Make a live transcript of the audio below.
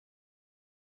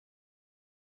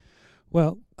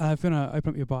Well, if you want to open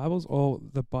up your Bibles, or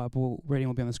the Bible reading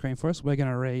will be on the screen for us, we're going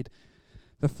to read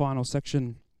the final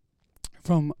section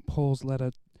from Paul's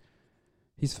letter,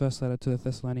 his first letter to the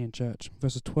Thessalonian church,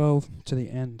 verses 12 to the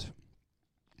end.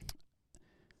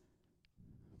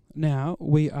 Now,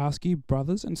 we ask you,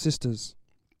 brothers and sisters,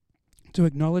 to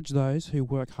acknowledge those who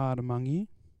work hard among you,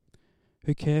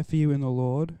 who care for you in the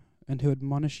Lord, and who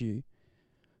admonish you.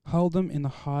 Hold them in the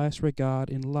highest regard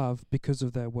in love because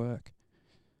of their work.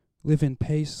 Live in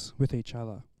peace with each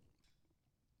other.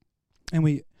 And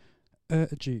we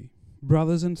urge you,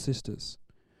 brothers and sisters,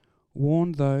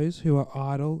 warn those who are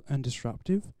idle and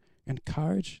disruptive,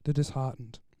 encourage the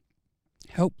disheartened.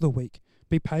 Help the weak,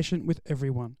 be patient with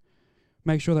everyone.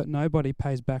 Make sure that nobody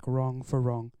pays back wrong for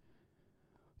wrong,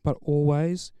 but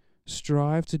always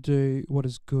strive to do what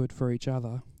is good for each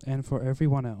other and for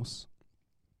everyone else.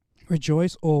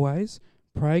 Rejoice always,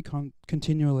 pray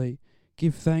continually,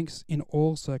 give thanks in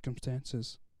all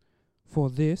circumstances, for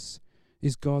this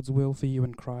is God's will for you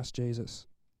in Christ Jesus.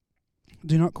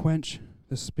 Do not quench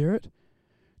the Spirit.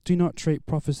 Do not treat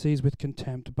prophecies with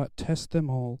contempt, but test them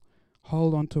all.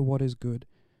 Hold on to what is good.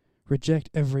 Reject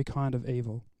every kind of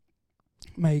evil.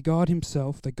 May God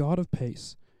himself, the God of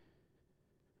peace,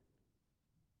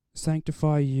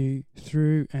 sanctify you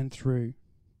through and through.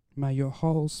 May your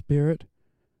whole spirit,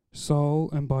 soul,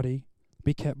 and body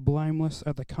be kept blameless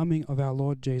at the coming of our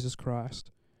Lord Jesus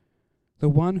Christ. The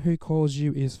one who calls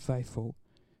you is faithful,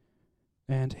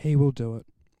 and he will do it.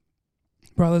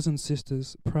 Brothers and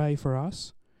sisters, pray for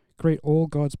us. Greet all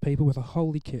God's people with a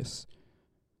holy kiss.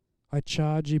 I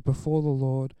charge you before the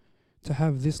Lord to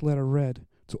have this letter read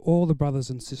to all the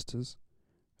brothers and sisters.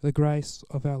 The grace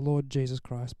of our Lord Jesus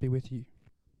Christ be with you.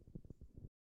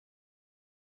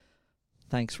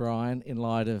 Thanks, Ryan. In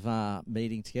light of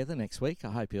meeting together next week,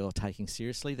 I hope you're taking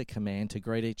seriously the command to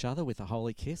greet each other with a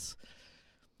holy kiss.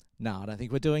 No, I don't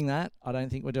think we're doing that.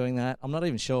 I'm not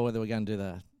even sure whether we're going to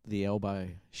do the elbow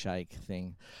shake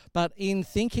thing. But in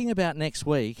thinking about next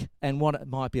week and what it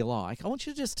might be like, I want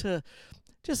you to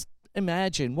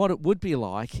imagine what it would be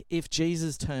like if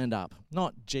Jesus turned up.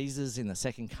 Not Jesus in the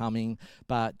second coming,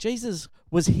 but Jesus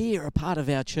was here, a part of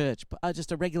our church,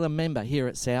 just a regular member here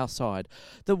at Southside.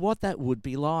 What that would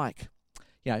be like.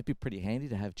 It'd be pretty handy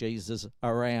to have Jesus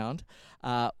around.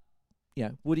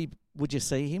 Would you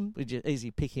see him? Would you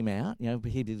easily pick him out?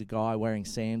 He'd be the guy wearing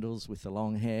sandals with the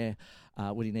long hair.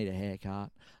 Would he need a haircut?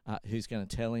 Who's going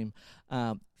to tell him?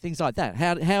 Things like that.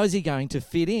 How is he going to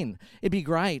fit in? It'd be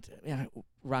great,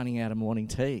 running out of morning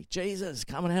tea. Jesus,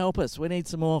 come and help us. We need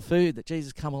some more food. That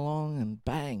Jesus come along and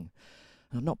bang.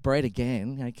 Not bread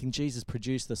again. Can Jesus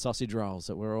produce the sausage rolls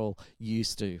that we're all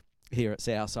used to here at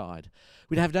Southside?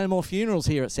 We'd have no more funerals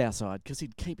here at Southside because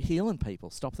he'd keep healing people,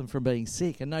 stop them from being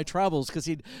sick, and no troubles because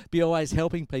he'd be always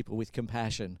helping people with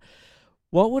compassion.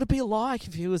 What would it be like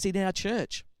if he was in our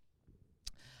church?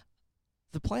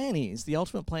 The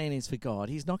ultimate plan is for God.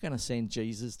 He's not going to send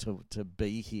Jesus to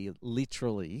be here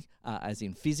literally, as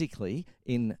in physically,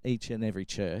 in each and every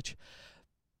church.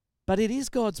 But it is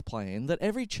God's plan that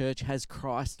every church has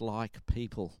Christ-like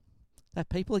people. That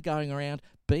people are going around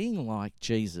being like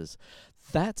Jesus.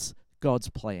 That's God's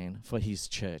plan for his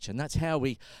church. And that's how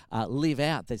we live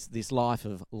out this life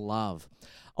of love.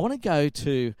 I want to go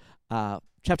to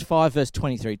chapter 5, verse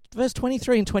 23. Verse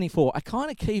 23 and 24 are kind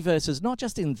of key verses, not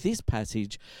just in this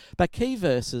passage, but key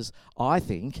verses, I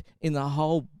think, in the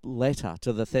whole letter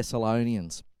to the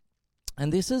Thessalonians.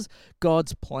 And this is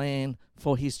God's plan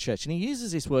for his church. And he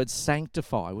uses this word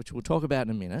sanctify, which we'll talk about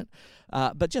in a minute.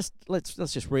 But let's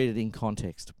just read it in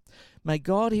context. May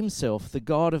God himself, the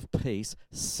God of peace,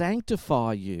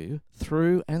 sanctify you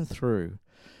through and through.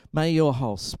 May your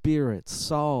whole spirit,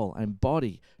 soul, and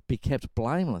body be kept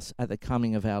blameless at the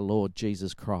coming of our Lord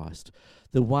Jesus Christ.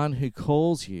 The one who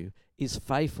calls you is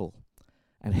faithful,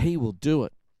 and he will do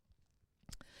it.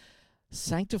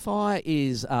 Sanctify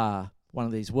is one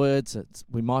of these words that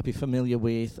we might be familiar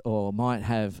with or might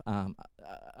have a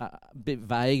bit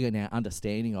vague in our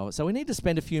understanding of it. So we need to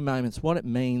spend a few moments what it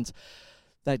means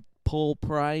that Paul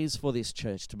prays for this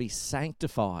church to be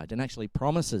sanctified and actually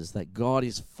promises that God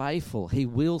is faithful. He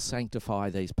will sanctify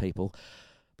these people.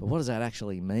 But what does that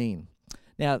actually mean?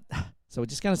 Now, so we're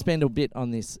just going to spend a bit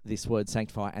on this word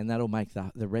sanctify, and that'll make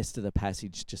the rest of the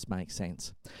passage just make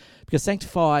sense. Because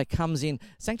sanctify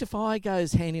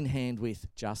goes hand in hand with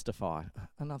justify,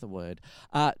 another word.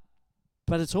 But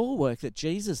it's all work that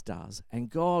Jesus does, and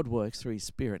God works through his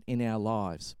Spirit in our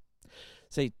lives.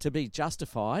 See, to be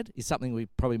justified is something we're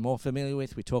probably more familiar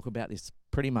with. We talk about this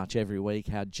pretty much every week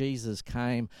how Jesus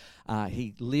came.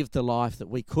 He lived the life that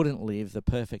we couldn't live, the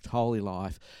perfect, holy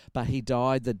life, but he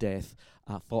died the death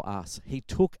for us. He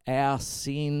took our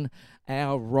sin,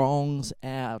 our wrongs,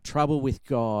 our trouble with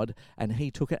God, and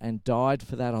he took it and died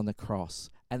for that on the cross.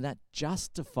 And that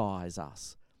justifies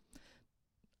us.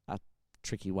 A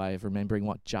tricky way of remembering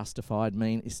what justified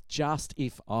means is just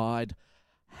if I'd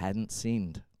hadn't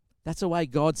sinned. That's the way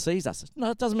God sees us.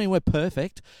 No, it doesn't mean we're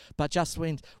perfect, but just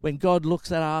when God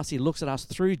looks at us, he looks at us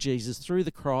through Jesus, through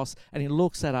the cross, and he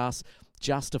looks at us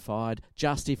justified,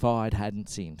 hadn't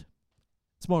sinned.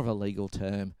 It's more of a legal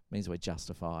term. It means we're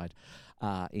justified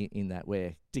in that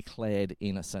we're declared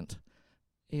innocent,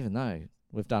 even though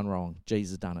we've done wrong.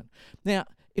 Jesus done it. Now,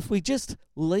 if we just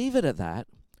leave it at that,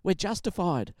 we're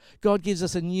justified. God gives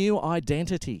us a new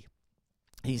identity.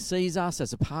 He sees us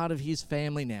as a part of his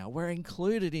family now. We're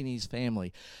included in his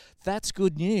family. That's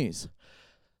good news.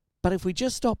 But if we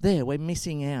just stop there, we're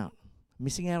missing out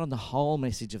on the whole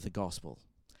message of the gospel.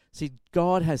 See,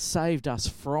 God has saved us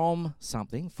from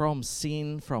something, from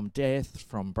sin, from death,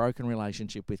 from broken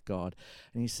relationship with God,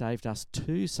 and he saved us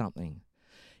to something.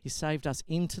 He saved us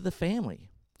into the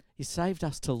family. He saved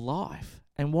us to life.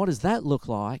 And what does that look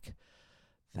like?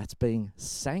 That's being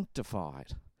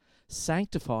sanctified.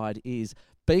 Sanctified is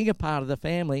being a part of the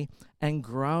family and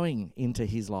growing into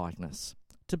his likeness,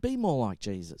 to be more like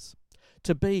Jesus,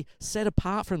 to be set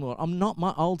apart from the world. I'm not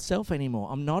my old self anymore.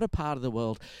 I'm not a part of the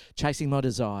world chasing my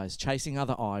desires, chasing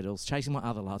other idols, chasing my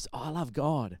other loves. I love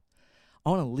God. I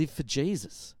want to live for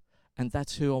Jesus, and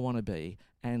that's who I want to be.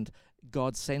 And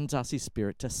God sends us his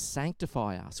Spirit to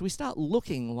sanctify us. We start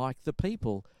looking like the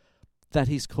people that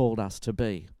he's called us to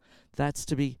be. That's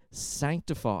to be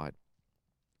sanctified,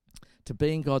 to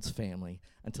be in God's family,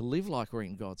 and to live like we're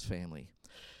in God's family.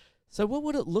 So what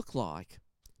would it look like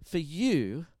for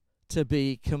you to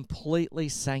be completely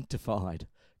sanctified?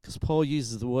 Because Paul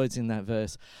uses the words in that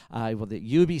verse, that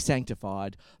you be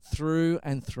sanctified through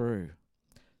and through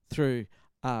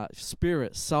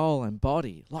spirit, soul, and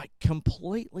body, like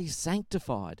completely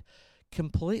sanctified,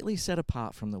 completely set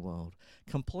apart from the world,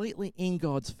 completely in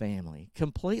God's family,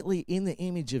 completely in the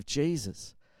image of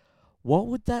Jesus. What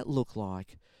would that look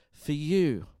like for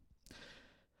you?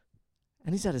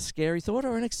 And is that a scary thought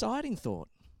or an exciting thought?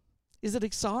 Is it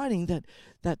exciting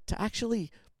that to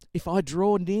actually, if I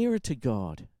draw nearer to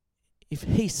God, if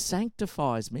he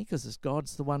sanctifies me, because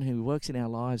God's the one who works in our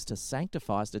lives to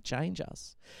sanctify us, to change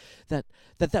us, that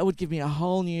would give me a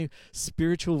whole new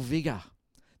spiritual vigor,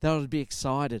 that I would be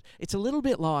excited. It's a little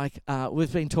bit like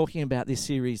we've been talking about this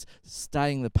series,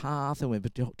 Staying the Path, and we've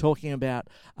been talking about,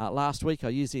 last week I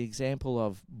used the example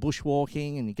of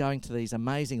bushwalking and going to these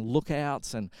amazing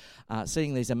lookouts and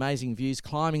seeing these amazing views,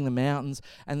 climbing the mountains,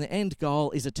 and the end goal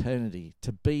is eternity,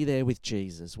 to be there with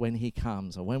Jesus when he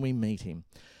comes or when we meet him.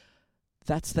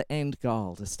 That's the end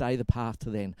goal, to stay the path to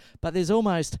then. But there's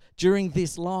almost, during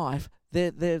this life,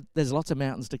 there's lots of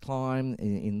mountains to climb,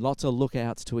 in lots of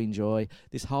lookouts to enjoy.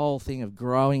 This whole thing of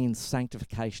growing in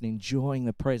sanctification, enjoying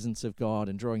the presence of God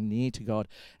and drawing near to God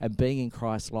and being in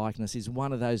Christ's likeness is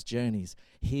one of those journeys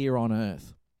here on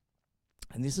earth.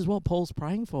 And this is what Paul's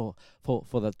praying for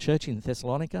the church in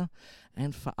Thessalonica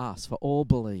and for us, for all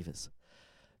believers,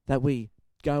 that we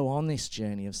go on this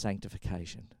journey of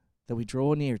sanctification, that we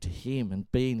draw near to him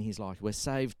and be in his likeness. We're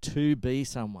saved to be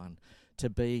someone, to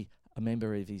be a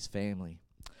member of his family.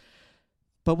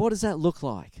 But what does that look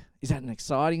like? Is that an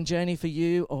exciting journey for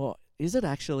you, or is it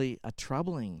actually a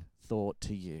troubling thought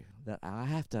to you that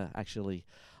I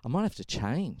might have to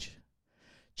change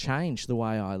the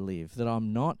way I live, that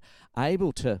I'm not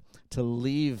able to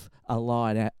live a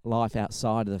life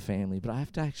outside of the family, but I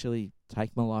have to actually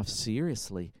take my life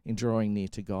seriously in drawing near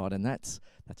to God, and that's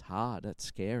hard, that's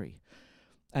scary,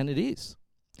 and it is.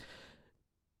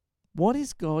 What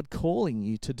is God calling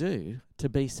you to do to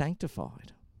be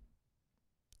sanctified?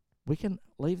 We can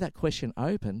leave that question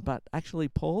open, but actually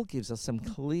Paul gives us some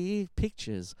clear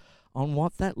pictures on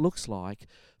what that looks like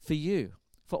for you,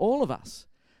 for all of us,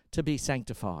 to be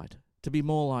sanctified, to be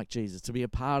more like Jesus, to be a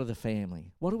part of the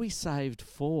family. What are we saved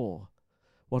for?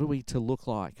 What are we to look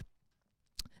like?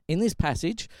 In this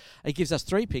passage, it gives us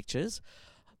three pictures.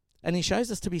 And he shows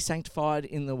us to be sanctified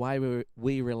in the way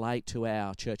we relate to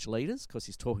our church leaders, because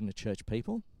he's talking to church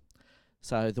people.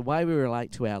 So the way we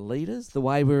relate to our leaders, the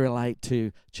way we relate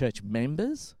to church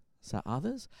members, so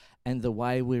others, and the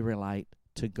way we relate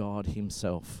to God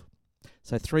himself.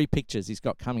 So three pictures he's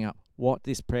got coming up, what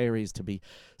this prayer is to be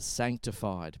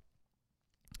sanctified.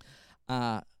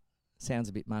 Sounds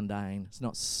a bit mundane.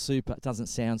 It doesn't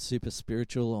sound super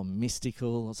spiritual or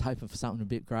mystical. I was hoping for something a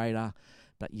bit greater.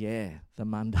 But yeah, the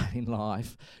mundane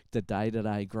life, the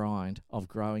day-to-day grind of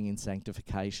growing in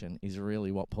sanctification is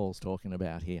really what Paul's talking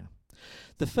about here.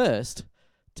 The first,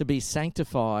 to be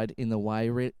sanctified in the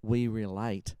way we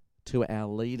relate to our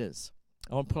leaders.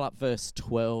 I want to pull up verse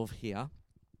 12 here,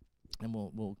 and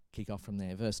we'll kick off from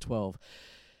there. Verse 12.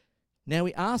 Now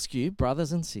we ask you,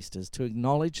 brothers and sisters, to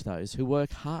acknowledge those who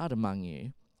work hard among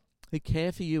you, who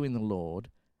care for you in the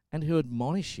Lord, and who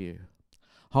admonish you.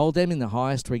 Hold them in the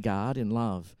highest regard in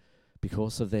love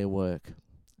because of their work,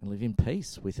 and live in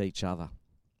peace with each other.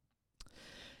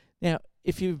 Now,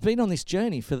 if you've been on this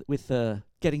journey with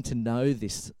getting to know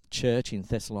this church in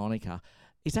Thessalonica,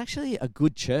 it's actually a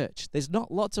good church. There's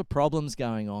not lots of problems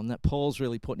going on that Paul's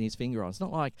really putting his finger on. It's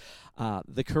not like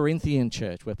the Corinthian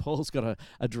church where Paul's got to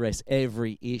address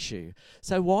every issue.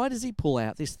 So why does he pull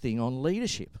out this thing on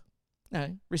leadership?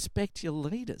 No, respect your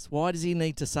leaders. Why does he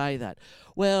need to say that?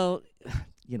 Well,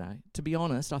 you know, to be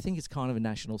honest, I think it's kind of a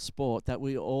national sport that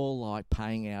we all like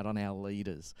paying out on our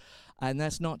leaders. And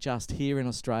that's not just here in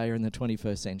Australia in the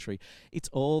 21st century. It's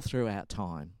all throughout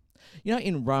time. You know,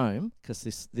 in Rome, because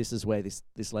this is where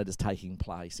this letter's taking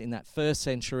place, in that first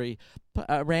century,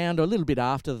 around or a little bit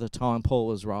after the time Paul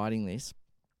was writing this,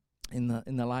 in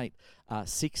the late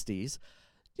 60s,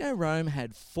 you know, Rome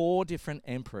had 4 different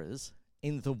emperors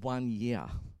in the 1 year.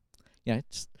 You know,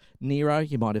 Nero,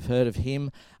 you might have heard of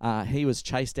him. He was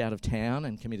chased out of town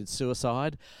and committed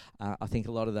suicide. I think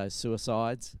a lot of those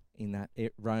suicides in that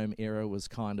Rome era was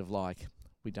kind of like,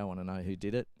 we don't want to know who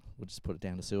did it. We'll just put it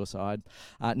down to suicide.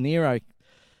 Nero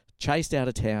chased out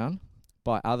of town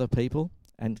by other people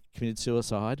and committed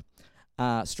suicide.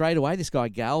 Straight away, this guy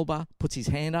Galba puts his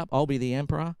hand up, I'll be the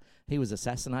emperor. He was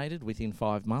assassinated within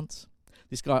 5 months.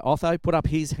 This guy Otho put up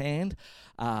his hand.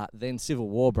 Then civil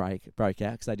war broke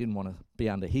out because they didn't want to be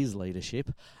under his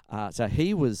leadership. So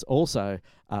he was also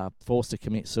forced to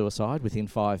commit suicide within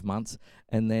 5 months.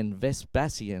 And then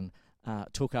Vespasian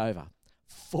took over.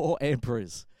 4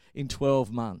 emperors in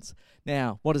 12 months.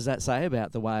 Now, what does that say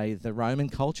about the way the Roman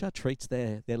culture treats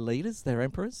their leaders, their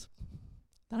emperors?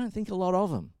 They don't think a lot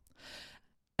of them.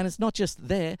 And it's not just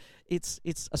there, it's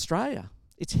Australia.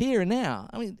 It's here and now.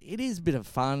 I mean, it is a bit of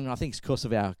fun. I think it's because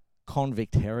of our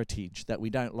convict heritage that we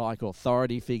don't like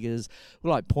authority figures. We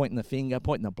like pointing the finger,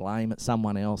 pointing the blame at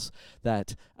someone else,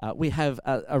 that we have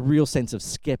a real sense of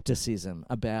skepticism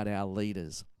about our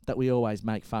leaders, that we always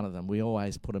make fun of them. We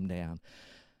always put them down.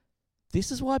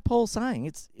 This is why Paul's saying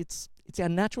it's our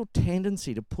natural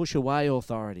tendency to push away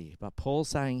authority. But Paul's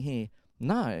saying here,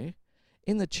 no,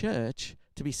 in the church,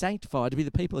 to be sanctified, to be the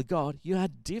people of God, you are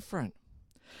different.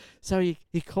 So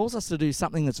he calls us to do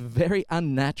something that's very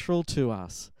unnatural to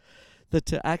us, that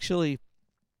to actually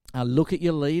look at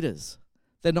your leaders.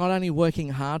 They're not only working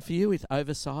hard for you with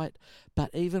oversight, but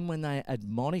even when they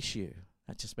admonish you,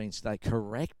 that just means they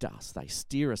correct us, they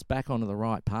steer us back onto the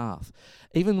right path.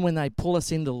 Even when they pull us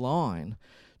into line,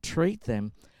 treat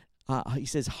them, he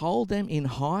says, hold them in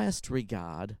highest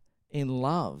regard in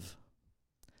love.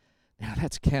 Now,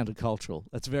 that's countercultural.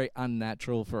 That's very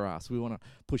unnatural for us. We want to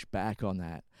push back on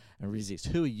that and resist.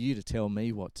 Who are you to tell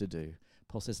me what to do?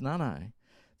 Paul says, no.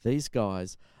 These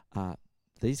guys,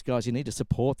 you need to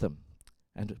support them.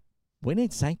 And we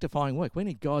need sanctifying work. We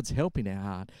need God's help in our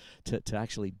heart to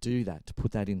actually do that, to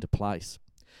put that into place.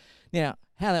 Now,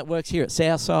 how that works here at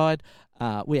Southside,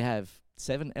 we have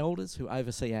 7 elders who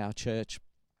oversee our church.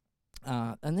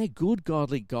 And they're good,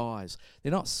 godly guys.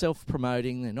 They're not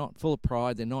self-promoting. They're not full of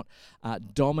pride. They're not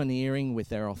domineering with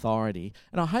their authority.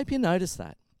 And I hope you notice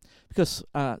that, because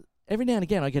every now and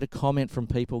again I get a comment from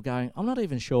people going, I'm not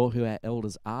even sure who our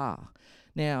elders are.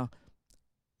 Now,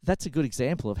 that's a good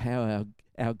example of how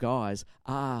our guys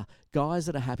are guys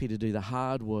that are happy to do the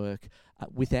hard work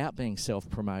without being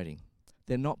self-promoting.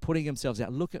 They're not putting themselves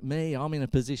out. Look at me, I'm in a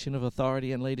position of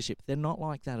authority and leadership. They're not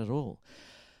like that at all.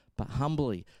 But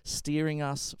humbly steering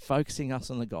us, focusing us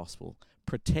on the gospel,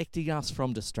 protecting us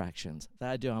from distractions.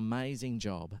 They do an amazing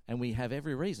job, and we have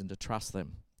every reason to trust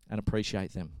them and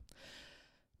appreciate them.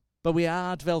 But we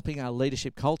are developing our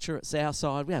leadership culture at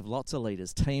Southside. We have lots of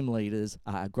leaders, team leaders,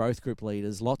 growth group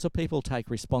leaders. Lots of people take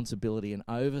responsibility and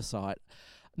oversight,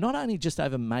 not only just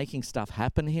over making stuff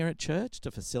happen here at church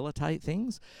to facilitate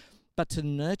things, but to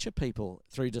nurture people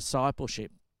through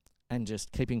discipleship and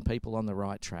just keeping people on the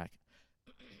right track.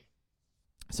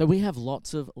 So we have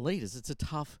lots of leaders. It's a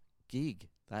tough gig,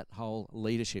 that whole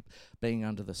leadership, being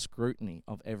under the scrutiny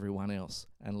of everyone else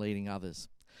and leading others.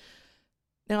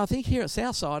 Now, I think here at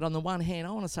Southside, on the one hand,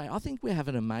 I want to say I think we have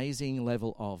an amazing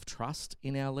level of trust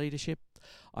in our leadership.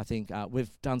 I think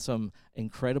we've done some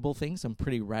incredible things, some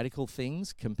pretty radical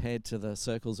things compared to the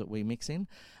circles that we mix in.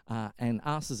 And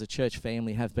us as a church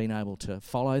family have been able to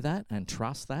follow that and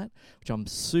trust that, which I'm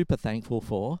super thankful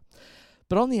for.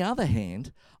 But on the other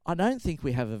hand, I don't think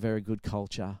we have a very good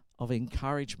culture of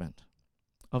encouragement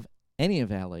of any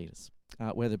of our leaders,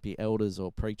 whether it be elders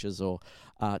or preachers or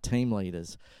team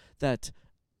leaders, that,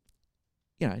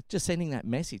 you know, just sending that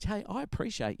message, hey, I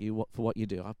appreciate you for what you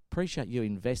do. I appreciate you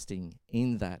investing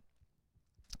in that.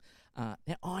 Now,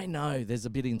 I know there's a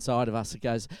bit inside of us that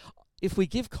goes, if we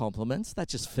give compliments, that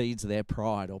just feeds their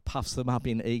pride or puffs them up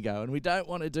in ego, and we don't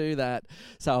want to do that,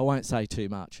 so I won't say too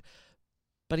much.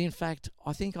 But in fact,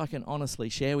 I think I can honestly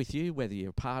share with you, whether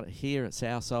you're part here at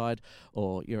Southside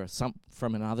or you're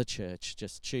from another church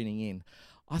just tuning in,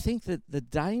 I think that the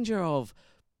danger of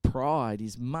pride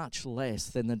is much less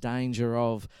than the danger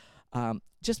of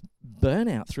just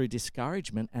burnout through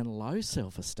discouragement and low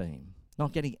self-esteem,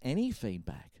 not getting any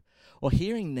feedback or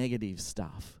hearing negative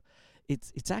stuff.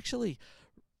 It's actually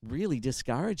really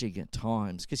discouraging at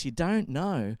times because you don't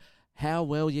know how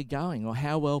well you're going or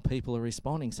how well people are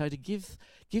responding. So to give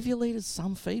your leaders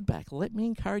some feedback, let me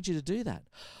encourage you to do that.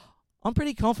 I'm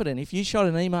pretty confident if you shot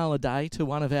an email a day to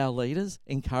one of our leaders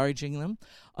encouraging them,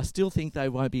 I still think they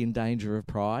won't be in danger of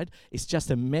pride. It's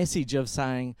just a message of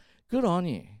saying, good on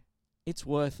you. It's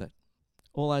worth it.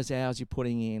 All those hours you're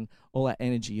putting in, all that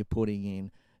energy you're putting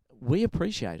in, we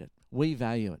appreciate it. We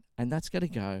value it. And that's going to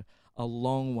go a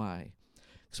long way.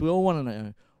 Because we all want to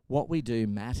know what we do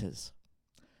matters.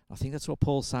 I think that's what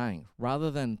Paul's saying.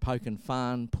 Rather than poking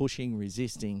fun, pushing,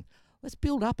 resisting, let's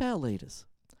build up our leaders.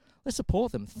 Let's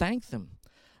support them, thank them,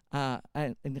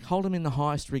 and hold them in the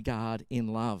highest regard in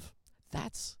love.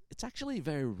 It's actually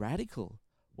very radical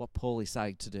what Paul is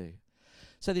saying to do.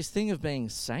 So this thing of being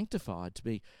sanctified, to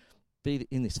be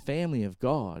in this family of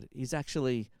God, is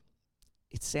actually,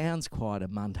 it sounds quite a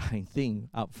mundane thing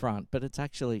up front, but it's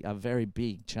actually a very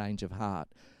big change of heart,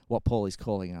 what Paul is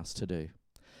calling us to do.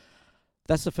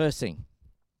 That's the first thing,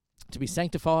 to be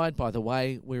sanctified by the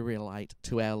way we relate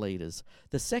to our leaders.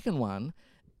 The second one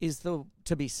is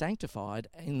to be sanctified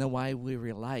in the way we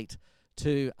relate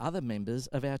to other members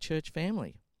of our church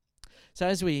family. So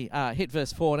as we hit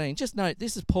verse 14, just note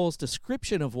this is Paul's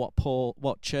description of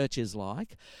what church is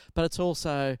like, but it's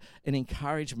also an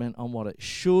encouragement on what it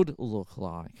should look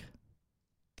like.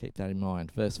 Keep that in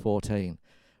mind. Verse 14,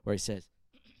 where he says,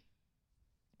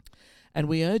 "And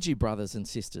we urge you, brothers and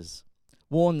sisters,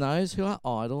 warn those who are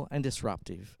idle and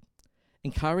disruptive.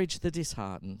 Encourage the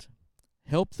disheartened.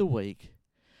 Help the weak.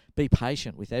 Be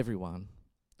patient with everyone.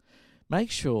 Make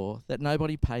sure that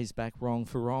nobody pays back wrong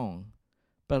for wrong,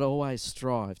 but always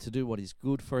strive to do what is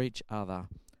good for each other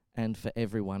and for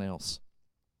everyone else."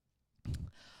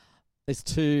 There's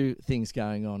two things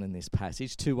going on in this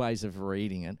passage, two ways of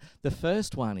reading it. The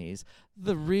first one is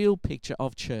the real picture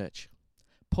of church.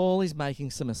 Paul is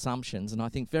making some assumptions, and I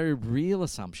think very real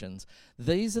assumptions.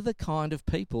 These are the kind of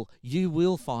people you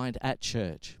will find at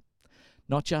church.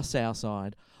 Not just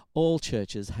Southside. All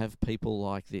churches have people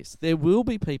like this. There will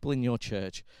be people in your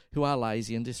church who are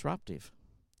lazy and disruptive.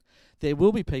 There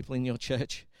will be people in your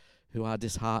church who are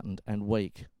disheartened and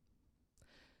weak.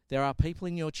 There are people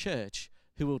in your church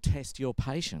who will test your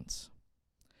patience.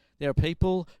 There are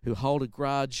people who hold a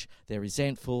grudge, they're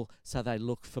resentful, so they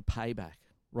look for payback.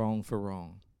 Wrong for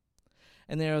wrong.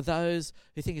 And there are those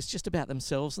who think it's just about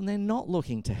themselves and they're not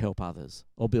looking to help others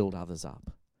or build others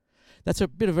up. That's a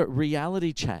bit of a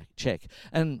reality check.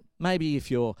 And maybe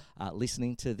if you're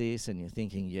listening to this and you're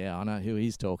thinking, yeah, I know who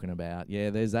he's talking about. Yeah,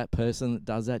 there's that person that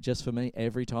does that just for me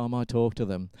every time I talk to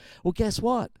them. Well, guess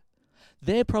what?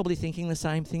 They're probably thinking the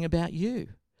same thing about you.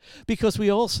 Because we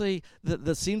all see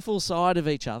the sinful side of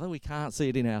each other. We can't see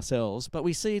it in ourselves, but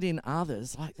we see it in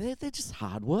others. Like they're just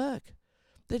hard work.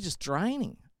 They're just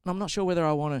draining. And I'm not sure whether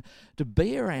I want to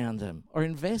be around them or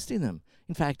invest in them.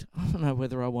 In fact, I don't know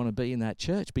whether I want to be in that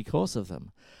church because of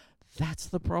them. That's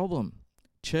the problem.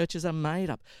 Churches are made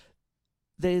up.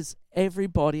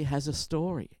 Everybody has a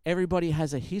story. Everybody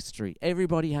has a history.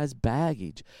 Everybody has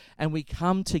baggage. And we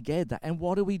come together. And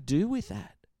what do we do with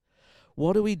that?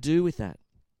 What do we do with that?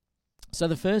 So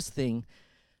the first thing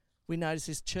we notice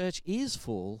is church is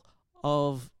full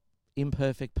of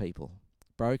imperfect people,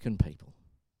 broken people,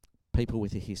 people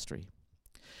with a history.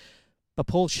 But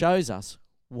Paul shows us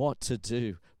what to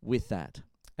do with that.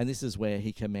 And this is where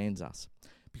he commands us.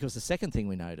 Because the second thing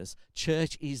we notice,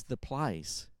 church is the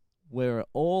place where we're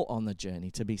all on the journey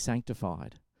to be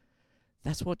sanctified.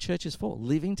 That's what church is for,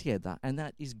 living together. And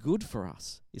that is good for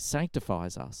us. It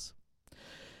sanctifies us.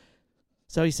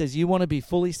 So he says, you want to be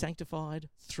fully sanctified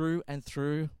through and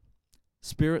through,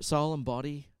 spirit, soul, and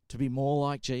body, to be more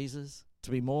like Jesus,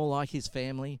 to be more like his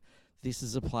family, this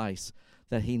is a place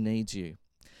that he needs you.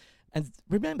 And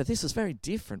remember, this is very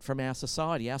different from our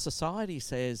society. Our society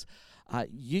says,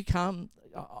 you come,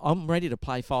 I'm ready to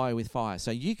play fire with fire.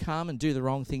 So you come and do the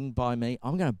wrong thing by me,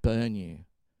 I'm going to burn you.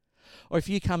 Or if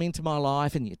you come into my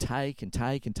life and you take and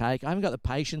take and take, I haven't got the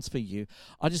patience for you.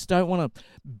 I just don't want to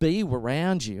be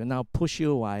around you, and they'll push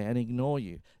you away and ignore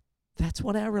you. That's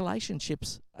what our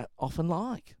relationships are often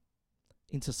like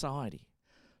in society,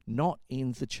 not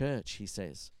in the church, he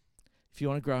says. If you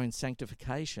want to grow in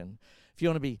sanctification, if you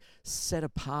want to be set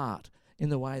apart in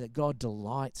the way that God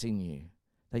delights in you,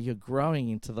 that you're growing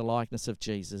into the likeness of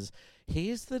Jesus,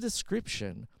 here's the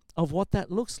description of what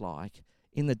that looks like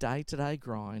in the day-to-day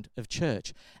grind of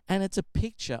church. And it's a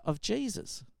picture of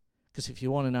Jesus. Because if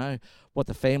you want to know what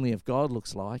the family of God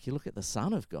looks like, you look at the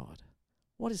Son of God.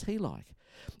 What is he like?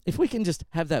 If we can just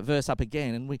have that verse up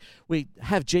again, and we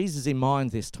have Jesus in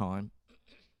mind this time.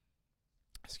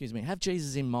 Have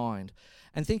Jesus in mind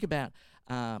and think about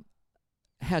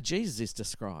how Jesus is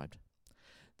described.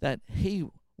 That he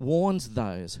warns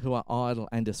those who are idle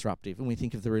and disruptive. And we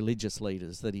think of the religious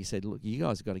leaders that he said, look, you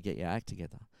guys have got to get your act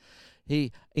together.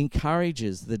 He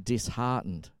encourages the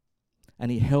disheartened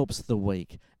and he helps the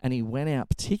weak. And he went out,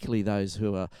 particularly those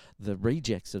who are the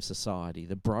rejects of society,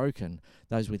 the broken,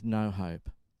 those with no hope.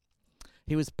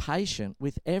 He was patient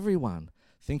with everyone.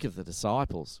 Think of the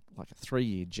disciples, like a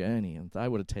 3-year journey, and they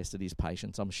would have tested his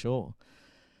patience, I'm sure.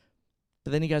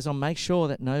 But then he goes on, make sure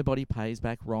that nobody pays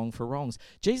back wrong for wrongs.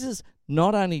 Jesus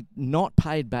not only not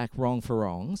paid back wrong for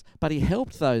wrongs, but he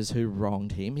helped those who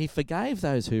wronged him. He forgave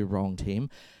those who wronged him.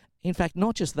 In fact,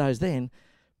 not just those then,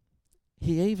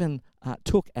 he even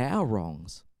took our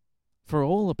wrongs for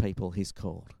all the people he's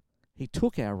called. He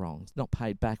took our wrongs, not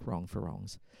paid back wrong for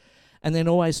wrongs. And then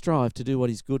always strive to do what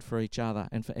is good for each other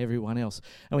and for everyone else.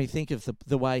 And we think of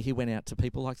the way he went out to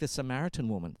people like the Samaritan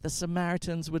woman. The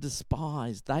Samaritans were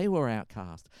despised. They were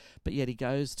outcast. But yet he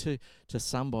goes to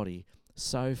somebody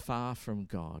so far from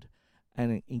God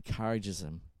and encourages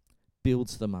them,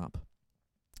 builds them up.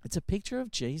 It's a picture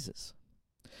of Jesus.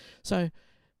 So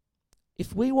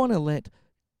if we want to let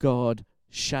God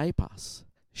shape us,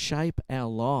 shape our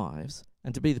lives,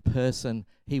 and to be the person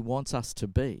he wants us to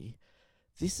be,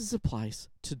 this is a place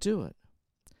to do it.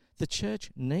 The church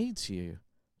needs you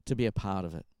to be a part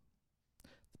of it.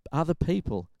 Other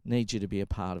people need you to be a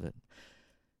part of it.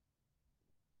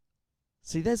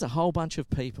 See, there's a whole bunch of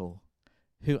people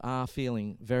who are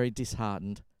feeling very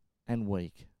disheartened and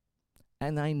weak,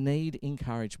 and they need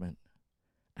encouragement,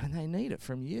 and they need it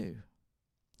from you.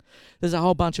 There's a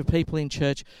whole bunch of people in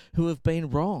church who have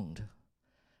been wronged,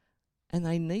 and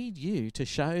they need you to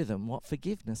show them what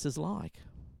forgiveness is like.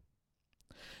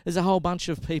 There's a whole bunch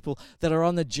of people that are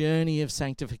on the journey of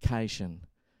sanctification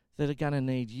that are going to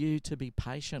need you to be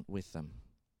patient with them.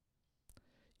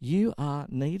 You are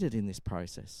needed in this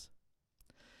process.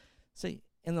 See,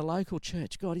 in the local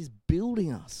church, God is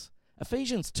building us.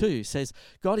 Ephesians 2 says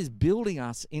God is building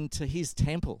us into his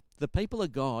temple. The people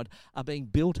of God are being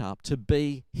built up to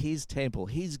be his temple,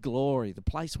 his glory, the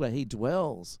place where he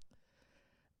dwells.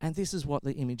 And this is what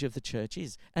the image of the church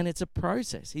is. And it's a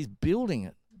process. He's building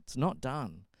it. It's not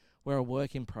done. We're a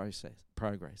work in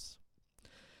progress.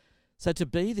 So to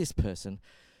be this person,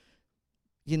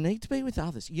 you need to be with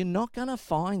others. You're not going to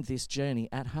find this journey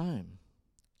at home.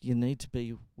 You need to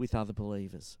be with other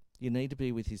believers. You need to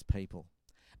be with his people.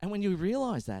 And when you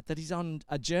realise that he's on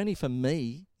a journey for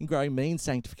me in growing me in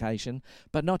sanctification,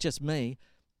 but not just me,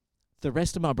 the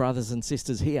rest of my brothers and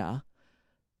sisters here,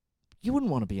 you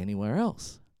wouldn't want to be anywhere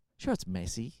else. Sure, it's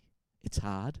messy, it's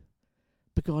hard,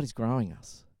 but God is growing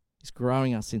us. He's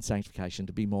growing us in sanctification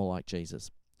to be more like Jesus.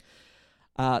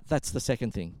 That's the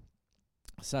second thing.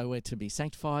 So we're to be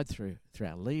sanctified through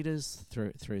our leaders,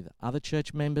 through the other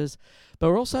church members, but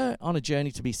we're also on a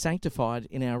journey to be sanctified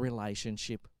in our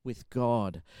relationship with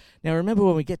God. Now remember,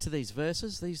 when we get to these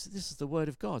verses, this is the word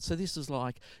of God. So this is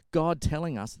like God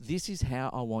telling us, this is how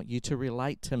I want you to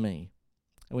relate to me.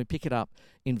 And we pick it up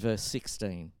in verse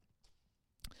 16,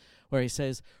 where he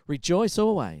says, rejoice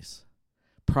always,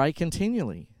 pray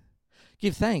continually,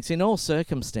 give thanks in all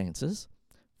circumstances,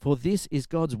 for this is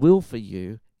God's will for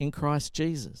you in Christ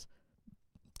Jesus.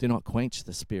 Do not quench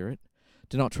the Spirit.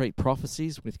 Do not treat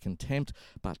prophecies with contempt,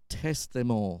 but test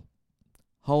them all.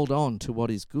 Hold on to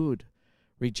what is good.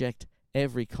 Reject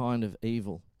every kind of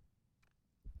evil.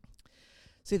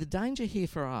 See, the danger here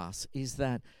for us is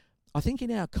that I think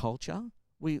in our culture,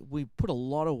 we put a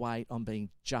lot of weight on being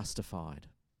justified.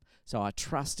 So I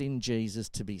trust in Jesus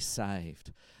to be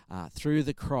saved. Through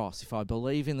the cross, if I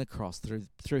believe in the cross,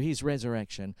 through his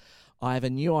resurrection, I have a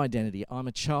new identity. I'm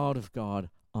a child of God.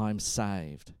 I'm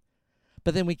saved.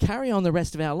 But then we carry on the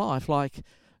rest of our life like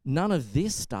none of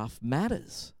this stuff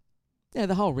matters. Yeah,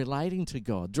 the whole relating to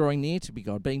God, drawing near to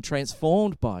God, being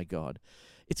transformed by God,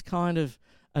 it's kind of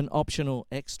an optional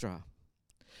extra.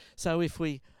 So if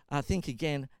we think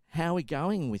again, how are we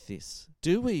going with this?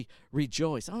 Do we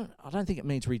rejoice? I don't think it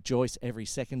means rejoice every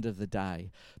second of the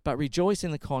day, but rejoice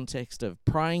in the context of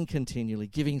praying continually,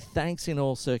 giving thanks in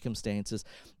all circumstances,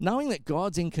 knowing that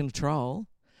God's in control,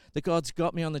 that God's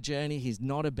got me on the journey, He's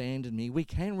not abandoned me. We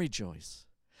can rejoice.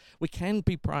 We can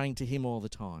be praying to Him all the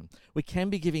time. We can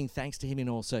be giving thanks to Him in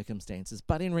all circumstances,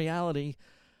 but in reality,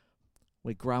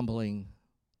 we're grumbling,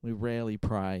 we rarely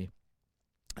pray.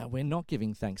 We're not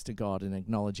giving thanks to God and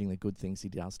acknowledging the good things He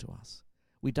does to us.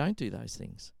 We don't do those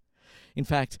things. In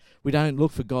fact, we don't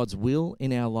look for God's will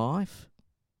in our life.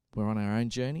 We're on our own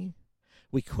journey.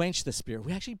 We quench the Spirit.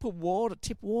 We actually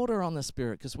tip water on the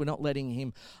Spirit because we're not letting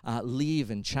Him live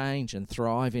and change and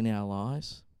thrive in our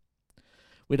lives.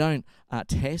 We don't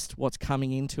test what's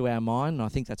coming into our mind. And I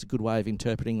think that's a good way of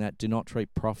interpreting that. Do not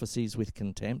treat prophecies with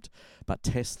contempt, but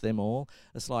test them all.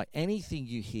 It's like anything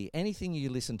you hear, anything you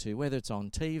listen to, whether it's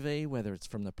on TV, whether it's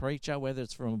from the preacher, whether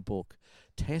it's from a book,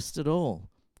 test it all.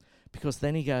 Because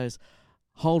then he goes,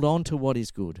 hold on to what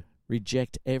is good.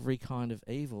 Reject every kind of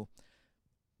evil.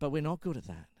 But we're not good at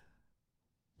that.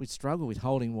 We struggle with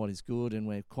holding what is good, and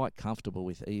we're quite comfortable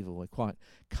with evil. We're quite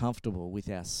comfortable with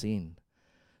our sin.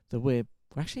 That we're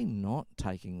actually not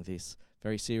taking this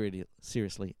very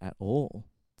seriously at all.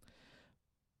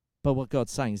 But what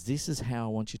God's saying is, this is how I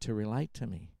want you to relate to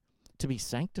me. To be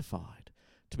sanctified,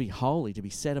 to be holy, to be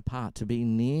set apart, to be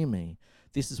near me.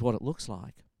 This is what it looks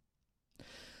like.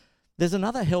 There's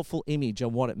another helpful image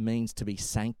of what it means to be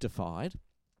sanctified.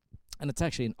 And it's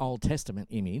actually an Old Testament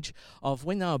image of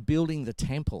when they were building the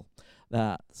temple.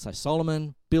 So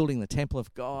Solomon building the temple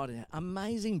of God,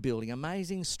 amazing building,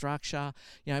 amazing structure,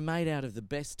 made out of the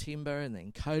best timber and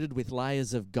then coated with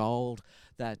layers of gold.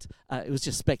 That it was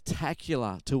just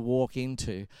spectacular to walk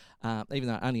into, even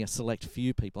though only a select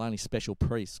few people, only special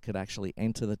priests could actually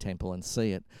enter the temple and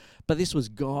see it. But this was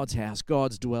God's house,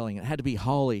 God's dwelling. It had to be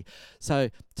holy. So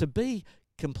to be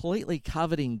completely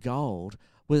covered in gold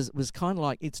was kind of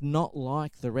like, it's not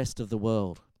like the rest of the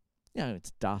world.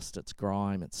 It's dust, it's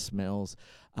grime, it smells.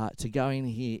 To go in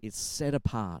here, it's set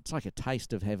apart. It's like a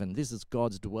taste of heaven. This is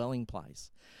God's dwelling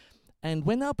place. And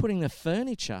when they were putting the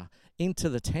furniture into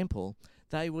the temple,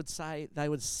 they would say they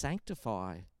would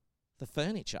sanctify the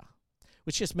furniture,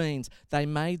 which just means they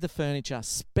made the furniture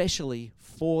specially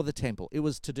for the temple. It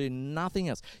was to do nothing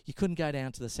else. You couldn't go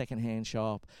down to the second-hand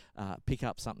shop, pick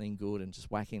up something good and just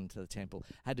whack into the temple.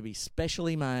 It had to be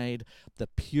specially made, the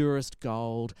purest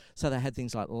gold. So they had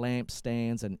things like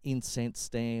lampstands and incense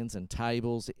stands and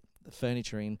tables, the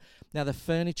furniture in. Now the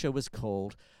furniture was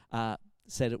called,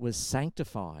 said it was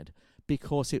sanctified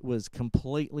because it was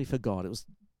completely for God. It was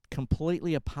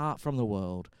completely apart from the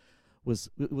world.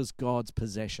 It was God's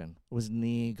possession. It was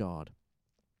near God.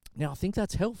 Now, I think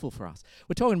that's helpful for us.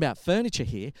 We're talking about furniture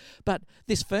here, but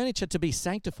this furniture to be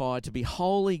sanctified, to be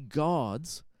wholly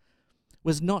God's,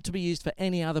 was not to be used for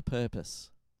any other purpose.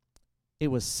 It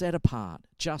was set apart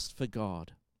just for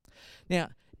God. Now,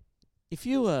 if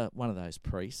you were one of those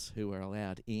priests who were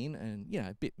allowed in and,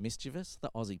 a bit mischievous,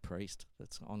 the Aussie priest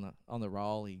that's on the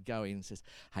roll, he'd go in and says,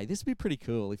 hey, this would be pretty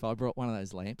cool if I brought one of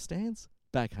those lampstands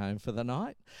back home for the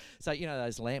night. So,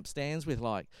 those lampstands with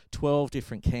like 12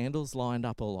 different candles lined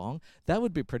up along, that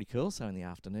would be pretty cool. So in the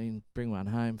afternoon, bring one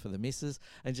home for the missus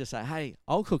and just say, hey,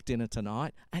 I'll cook dinner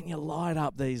tonight, and you light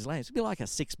up these lamps. It'd be like a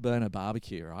 6-burner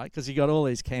barbecue, right? Because you got all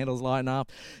these candles lighting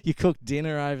up. You cook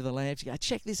dinner over the lamps. You go,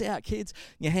 check this out, kids.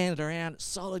 You hand it around,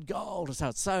 solid gold. So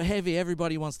it's so heavy,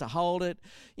 everybody wants to hold it.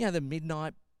 The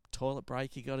midnight toilet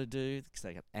break you got to do, because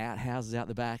they got outhouses out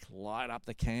the back, light up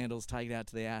the candles, take it out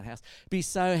to the outhouse. It'd be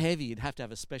so heavy you'd have to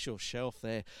have a special shelf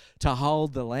there to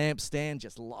hold the lampstand,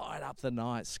 just light up the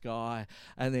night sky,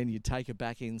 and then you'd take it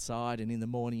back inside, and in the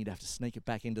morning you'd have to sneak it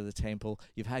back into the temple.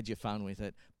 You've had your fun with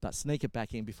it, but sneak it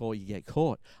back in before you get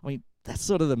caught. I mean, that's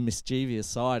sort of the mischievous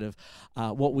side of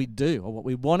what we do, or what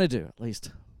we want to do. At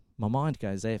least my mind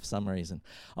goes there for some reason.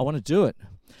 I want to do it.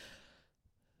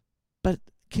 But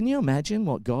can you imagine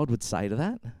what God would say to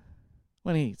that?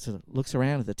 When he sort of looks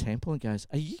around at the temple and goes,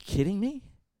 are you kidding me?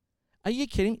 Are you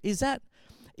kidding? Is that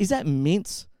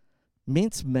mince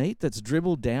meat that's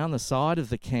dribbled down the side of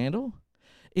the candle?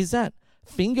 Is that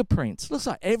fingerprints? Looks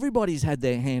like everybody's had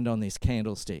their hand on this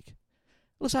candlestick.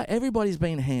 Looks like everybody's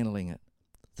been handling it.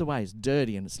 The way it's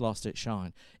dirty and it's lost its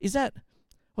shine.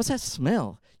 What's that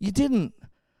smell? You didn't.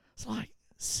 It's like,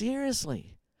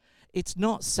 seriously. It's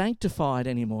not sanctified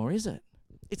anymore, is it?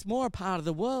 it's more a part of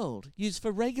the world, used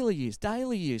for regular use,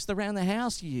 daily use, around the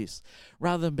house use,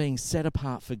 rather than being set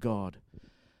apart for God,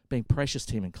 being precious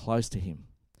to Him and close to Him.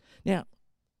 Now,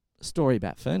 a story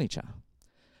about furniture,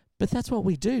 but that's what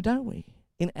we do, don't we,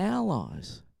 in our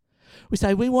lives? We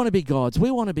say we want to be God's,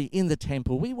 we want to be in the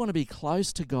temple, we want to be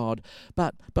close to God,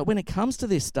 but when it comes to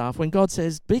this stuff, when God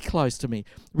says, be close to me,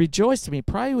 rejoice to me,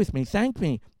 pray with me, thank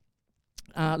me,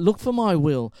 look for my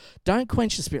will, don't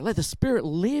quench the Spirit, let the Spirit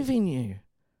live in you.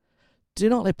 Do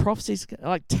not let prophecies,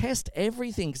 test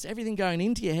everything, because everything going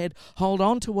into your head, hold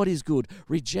on to what is good,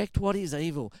 reject what is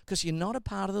evil, because you're not a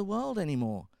part of the world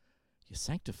anymore. You're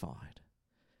sanctified.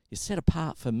 You're set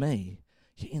apart for me.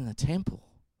 You're in the temple.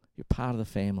 You're part of the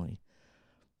family.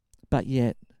 But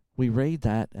yet, we read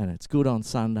that, and it's good on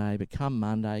Sunday, but come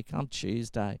Monday, come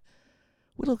Tuesday,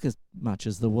 we look as much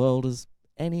as the world as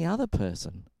any other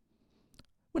person.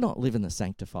 We're not living the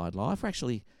sanctified life. We're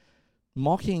actually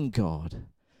mocking God,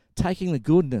 taking the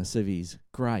goodness of His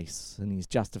grace and His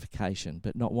justification,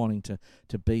 but not wanting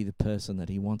to be the person that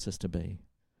He wants us to be.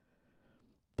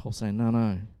 Paul's saying,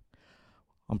 no,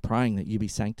 I'm praying that you be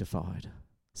sanctified,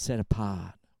 set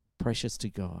apart, precious to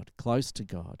God, close to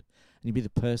God, and you be the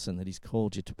person that He's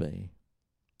called you to be.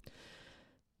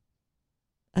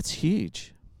 That's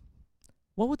huge.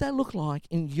 What would that look like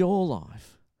in your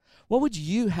life? What would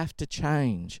you have to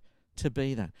change to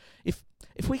be that? If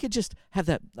we could just have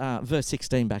that verse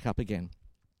 16 back up again.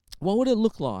 What would it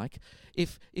look like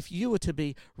if you were to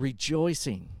be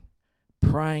rejoicing,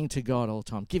 praying to God all the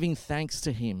time, giving thanks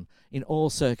to Him in all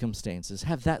circumstances,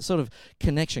 have that sort of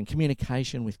connection,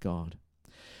 communication with God?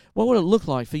 What would it look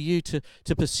like for you to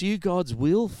pursue God's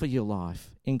will for your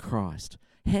life in Christ?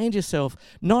 Hand yourself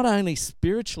not only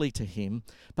spiritually to Him,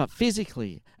 but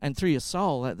physically and through your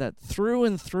soul, that through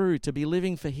and through to be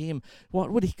living for Him.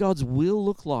 What would God's will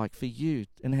look like for you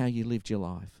and how you lived your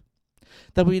life?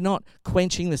 That we're not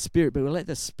quenching the Spirit, but we let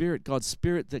the Spirit, God's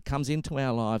Spirit that comes into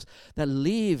our lives, that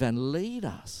live and lead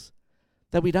us.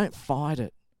 That we don't fight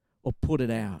it or put it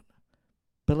out,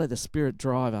 but let the Spirit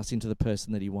drive us into the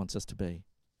person that He wants us to be.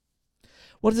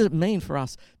 What does it mean for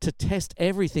us to test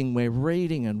everything we're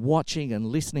reading and watching and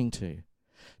listening to?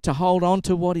 To hold on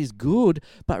to what is good,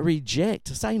 but reject,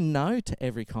 to say no to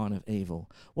every kind of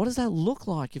evil. What does that look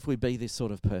like if we be this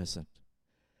sort of person?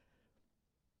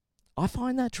 I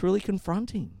find that truly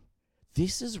confronting.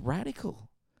 This is radical.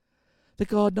 That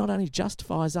God not only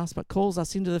justifies us, but calls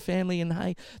us into the family, and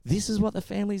hey, this is what the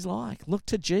family's like. Look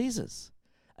to Jesus.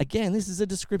 Again, this is a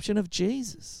description of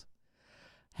Jesus.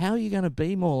 How are you going to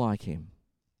be more like Him?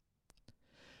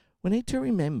 We need to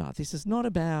remember, this is not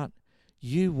about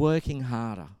you working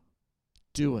harder.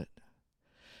 Do it.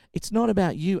 It's not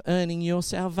about you earning your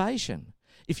salvation.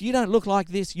 If you don't look like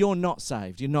this, you're not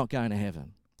saved. You're not going to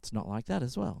heaven. It's not like that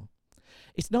as well.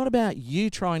 It's not about you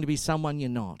trying to be someone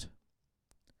you're not.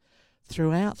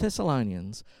 Throughout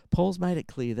Thessalonians, Paul's made it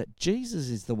clear that Jesus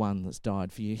is the one that's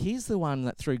died for you. He's the one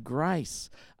that through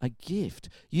grace, a gift,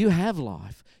 you have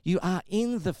life. You are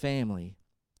in the family.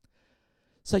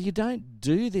 So you don't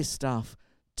do this stuff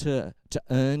to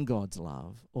earn God's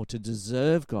love or to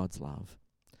deserve God's love.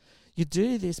 You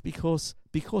do this because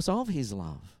of His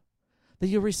love. That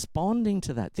you're responding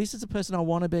to that. This is the person I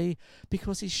want to be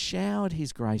because He's showered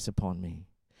His grace upon me.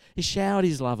 He's showered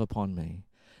His love upon me.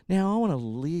 Now I want to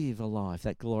live a life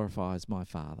that glorifies my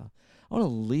Father. I want to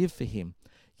live for Him.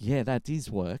 Yeah, that is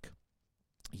work.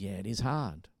 Yeah, it is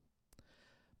hard.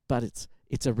 But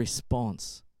it's a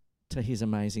response to His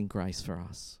amazing grace for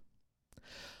us.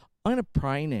 I'm going to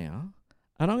pray now,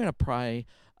 and I'm going to pray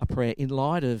a prayer in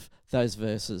light of those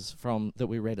verses that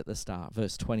we read at the start,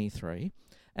 verse 23,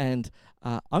 and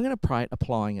I'm going to pray it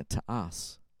applying it to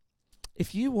us.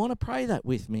 If you want to pray that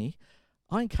with me,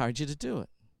 I encourage you to do it.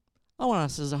 I want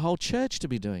us as a whole church to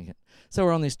be doing it. So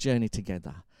we're on this journey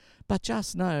together. But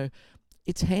just know,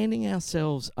 it's handing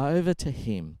ourselves over to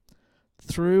Him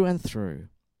through and through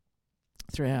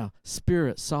our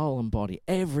spirit, soul and body,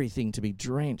 everything to be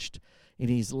drenched in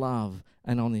His love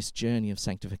and on this journey of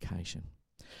sanctification.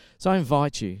 So I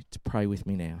invite you to pray with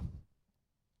me now.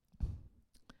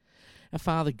 Our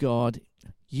Father God,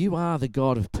 You are the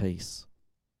God of peace,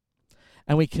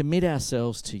 and we commit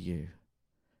ourselves to You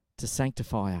to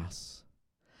sanctify us,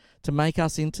 to make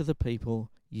us into the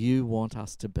people You want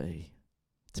us to be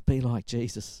like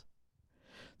Jesus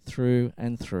through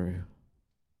and through.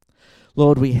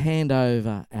 Lord, we hand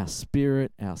over our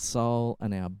spirit, our soul,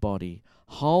 and our body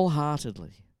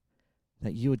wholeheartedly,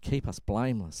 that You would keep us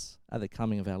blameless at the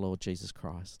coming of our Lord Jesus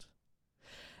Christ.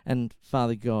 And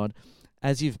Father God,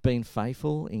 as You've been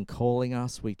faithful in calling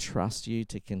us, we trust You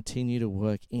to continue to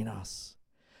work in us,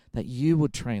 that You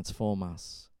would transform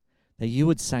us, that you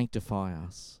would sanctify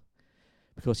us.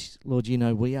 Because, Lord, you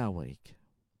know we are weak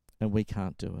and we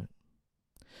can't do it.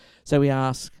 So we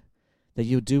ask that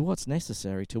you do what's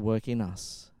necessary to work in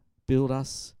us. Build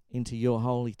us into your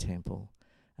holy temple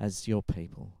as your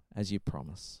people, as you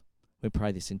promise. We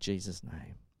pray this in Jesus'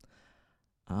 name.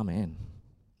 Amen.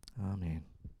 Amen.